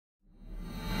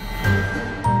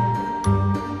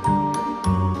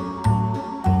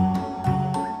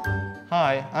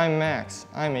I'm Max.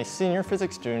 I'm a senior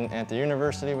physics student at the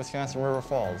University of Wisconsin-River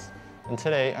Falls. And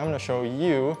today I'm going to show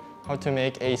you how to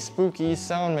make a spooky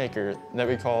sound maker that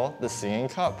we call the singing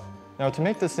cup. Now to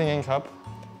make the singing cup,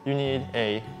 you need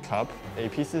a cup, a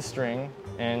piece of string,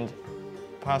 and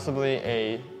possibly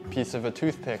a piece of a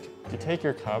toothpick. You take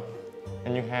your cup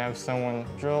and you have someone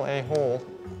drill a hole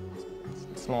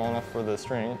small enough for the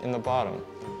string in the bottom.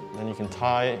 Then you can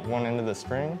tie one end of the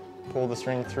string, pull the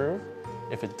string through.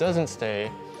 If it doesn't stay,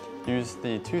 use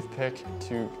the toothpick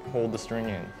to hold the string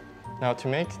in. Now to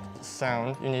make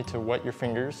sound, you need to wet your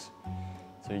fingers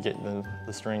so you get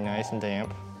the string nice and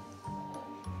damp.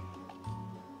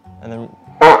 And then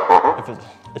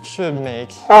it should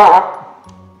make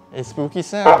a spooky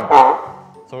sound.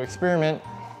 So experiment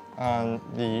on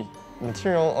the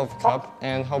material of the cup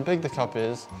and how big the cup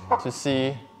is to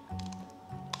see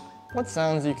what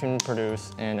sounds you can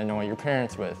produce and annoy your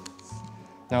parents with.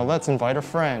 Now let's invite a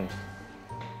friend.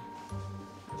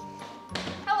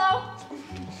 Hello.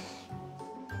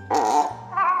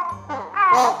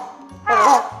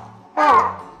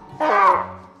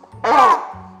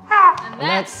 And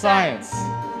that's science.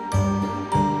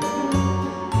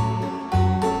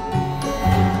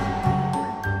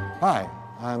 Hi,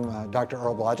 I'm Dr.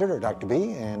 Earl Blodgett, or Dr.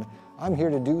 B, and I'm here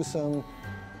to do some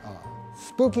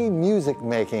spooky music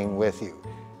making with you.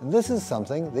 And this is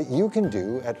something that you can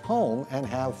do at home and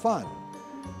have fun.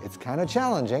 It's kind of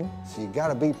challenging, so you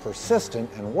gotta be persistent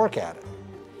and work at it.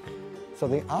 So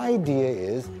the idea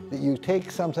is that you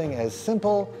take something as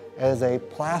simple as a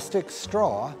plastic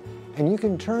straw and you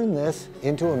can turn this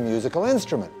into a musical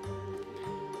instrument.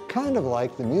 Kind of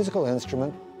like the musical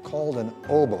instrument called an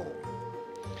oboe.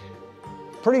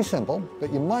 Pretty simple,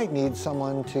 but you might need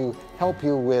someone to help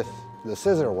you with the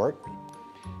scissor work.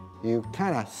 You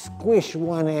kind of squish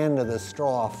one end of the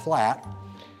straw flat,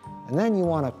 and then you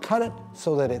want to cut it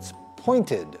so that it's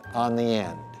pointed on the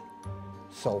end.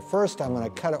 So first I'm going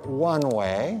to cut it one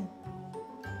way,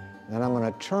 then I'm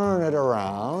going to turn it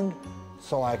around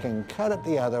so I can cut it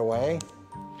the other way.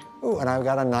 Ooh, and I've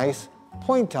got a nice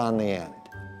point on the end.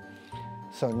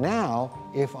 So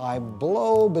now if I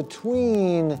blow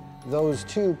between those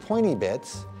two pointy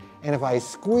bits, and if I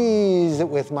squeeze it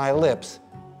with my lips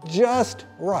just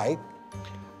right,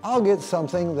 I'll get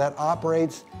something that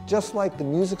operates just like the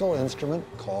musical instrument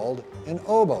called an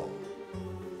oboe.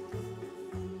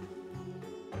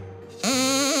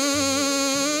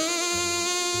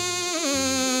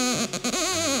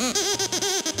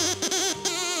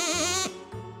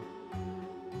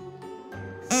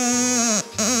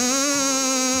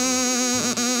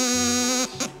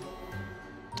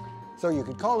 So you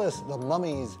could call this the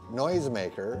mummy's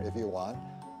noisemaker if you want.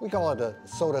 We call it a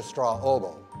soda straw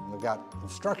oboe. We've got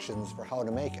instructions for how to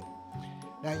make it.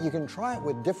 Now you can try it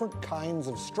with different kinds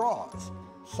of straws.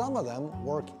 Some of them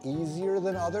work easier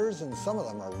than others and some of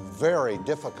them are very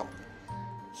difficult.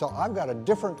 So I've got a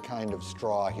different kind of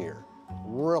straw here,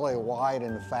 really wide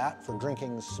and fat for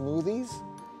drinking smoothies.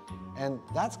 And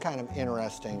that's kind of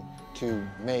interesting to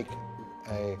make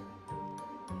a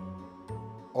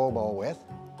oboe with.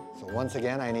 So once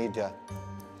again, I need to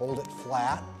hold it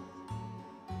flat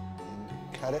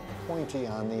and cut it pointy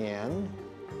on the end.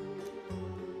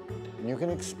 And you can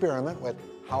experiment with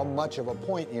how much of a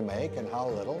point you make and how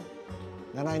little.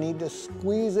 Then I need to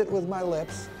squeeze it with my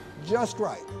lips just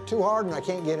right. Too hard and I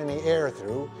can't get any air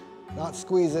through. Not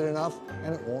squeeze it enough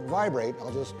and it won't vibrate.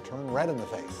 I'll just turn red in the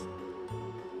face.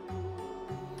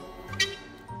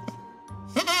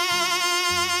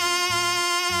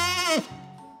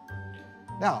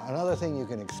 Now, another thing you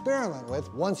can experiment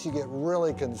with, once you get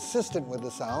really consistent with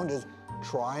the sound, is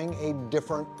trying a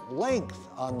different length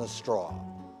on the straw.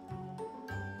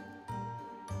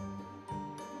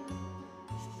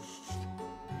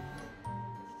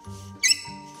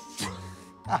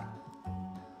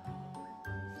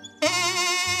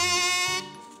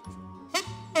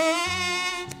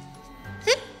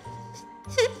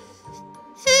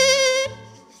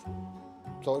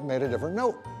 So it made a different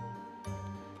note.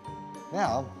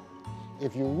 Now,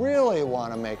 if you really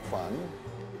want to make fun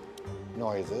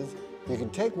noises, you can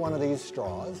take one of these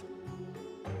straws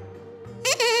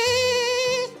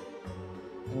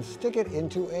and stick it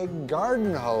into a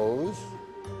garden hose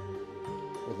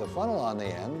with a funnel on the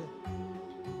end.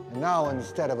 And now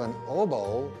instead of an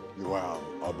oboe, you have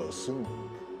a bassoon.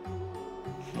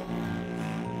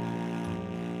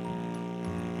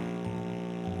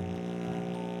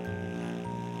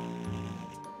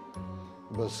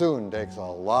 Bassoon takes a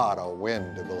lot of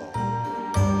wind to blow.